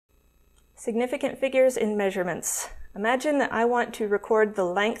Significant figures in measurements. Imagine that I want to record the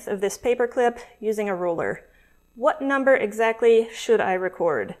length of this paperclip using a ruler. What number exactly should I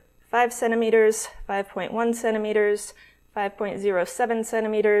record? 5 centimeters, 5.1 centimeters, 5.07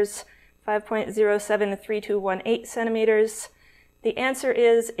 centimeters, 5.073218 centimeters? The answer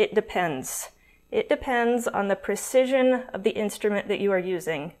is it depends. It depends on the precision of the instrument that you are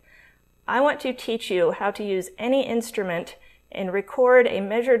using. I want to teach you how to use any instrument and record a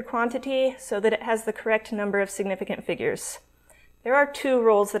measured quantity so that it has the correct number of significant figures. There are two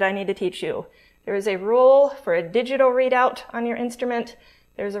rules that I need to teach you. There is a rule for a digital readout on your instrument.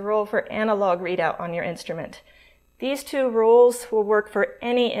 There's a rule for analog readout on your instrument. These two rules will work for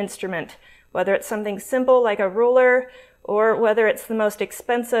any instrument, whether it's something simple like a ruler or whether it's the most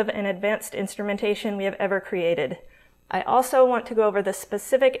expensive and advanced instrumentation we have ever created. I also want to go over the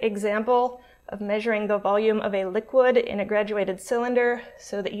specific example of measuring the volume of a liquid in a graduated cylinder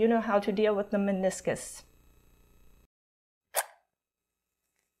so that you know how to deal with the meniscus.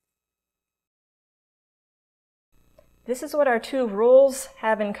 This is what our two rules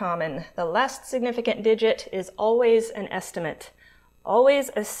have in common. The last significant digit is always an estimate. Always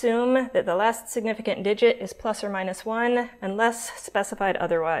assume that the last significant digit is plus or minus 1 unless specified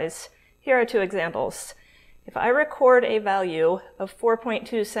otherwise. Here are two examples. If I record a value of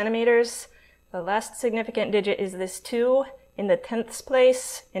 4.2 centimeters, the last significant digit is this 2 in the tenths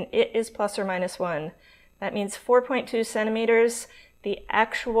place, and it is plus or minus 1. That means 4.2 centimeters, the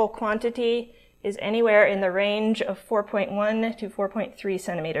actual quantity is anywhere in the range of 4.1 to 4.3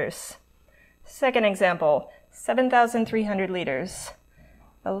 centimeters. Second example, 7,300 liters.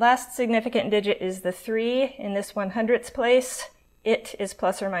 The last significant digit is the 3 in this 100ths place. It is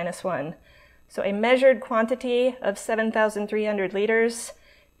plus or minus 1. So a measured quantity of 7,300 liters,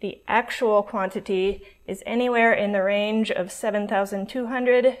 the actual quantity is anywhere in the range of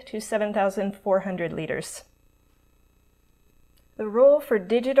 7,200 to 7,400 liters. The rule for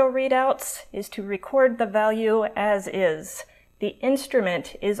digital readouts is to record the value as is. The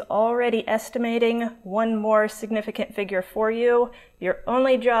instrument is already estimating one more significant figure for you. Your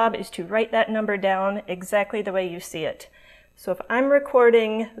only job is to write that number down exactly the way you see it. So if I'm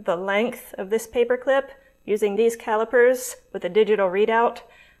recording the length of this paperclip using these calipers with a digital readout,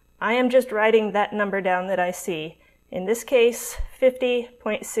 I am just writing that number down that I see. In this case,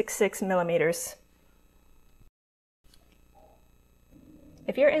 50.66 millimeters.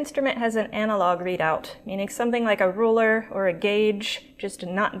 If your instrument has an analog readout, meaning something like a ruler or a gauge, just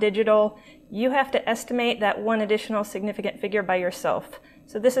not digital, you have to estimate that one additional significant figure by yourself.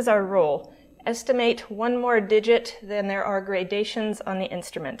 So this is our rule. Estimate one more digit than there are gradations on the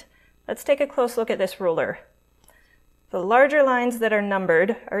instrument. Let's take a close look at this ruler. The larger lines that are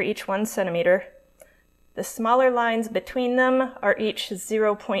numbered are each 1 centimeter. The smaller lines between them are each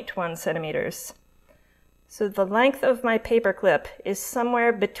 0.1 centimeters. So the length of my paperclip is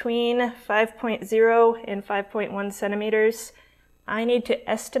somewhere between 5.0 and 5.1 centimeters. I need to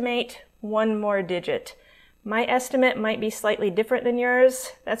estimate one more digit. My estimate might be slightly different than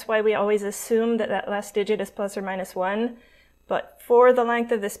yours. That's why we always assume that that last digit is plus or minus 1. But for the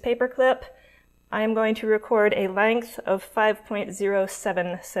length of this paperclip, I am going to record a length of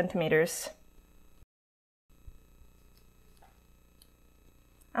 5.07 centimeters.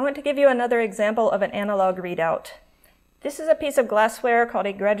 I want to give you another example of an analog readout. This is a piece of glassware called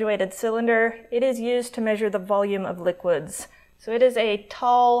a graduated cylinder. It is used to measure the volume of liquids. So it is a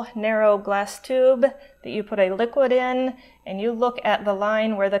tall, narrow glass tube that you put a liquid in, and you look at the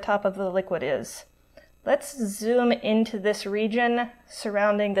line where the top of the liquid is. Let's zoom into this region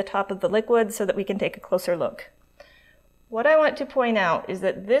surrounding the top of the liquid so that we can take a closer look. What I want to point out is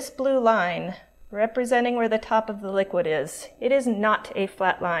that this blue line representing where the top of the liquid is, it is not a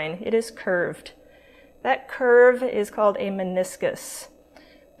flat line, it is curved. That curve is called a meniscus.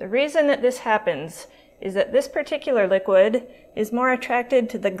 The reason that this happens is that this particular liquid is more attracted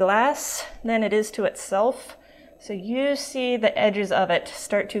to the glass than it is to itself. So you see the edges of it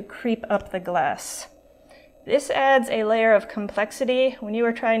start to creep up the glass. This adds a layer of complexity when you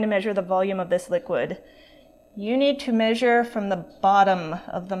are trying to measure the volume of this liquid. You need to measure from the bottom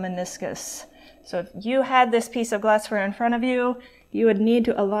of the meniscus. So if you had this piece of glassware in front of you, you would need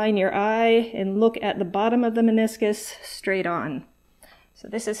to align your eye and look at the bottom of the meniscus straight on. So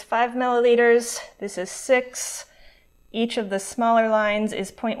this is 5 milliliters, this is 6. Each of the smaller lines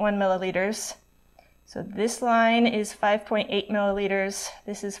is 0.1 milliliters. So this line is 5.8 milliliters,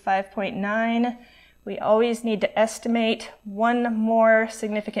 this is 5.9. We always need to estimate one more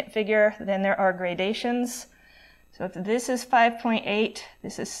significant figure than there are gradations. So if this is 5.8,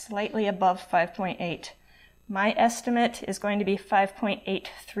 this is slightly above 5.8. My estimate is going to be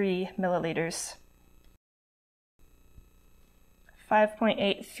 5.83 milliliters.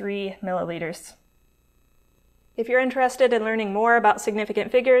 5.83 milliliters. If you're interested in learning more about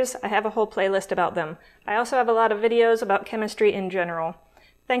significant figures, I have a whole playlist about them. I also have a lot of videos about chemistry in general.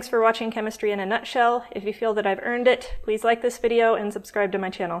 Thanks for watching Chemistry in a Nutshell. If you feel that I've earned it, please like this video and subscribe to my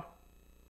channel.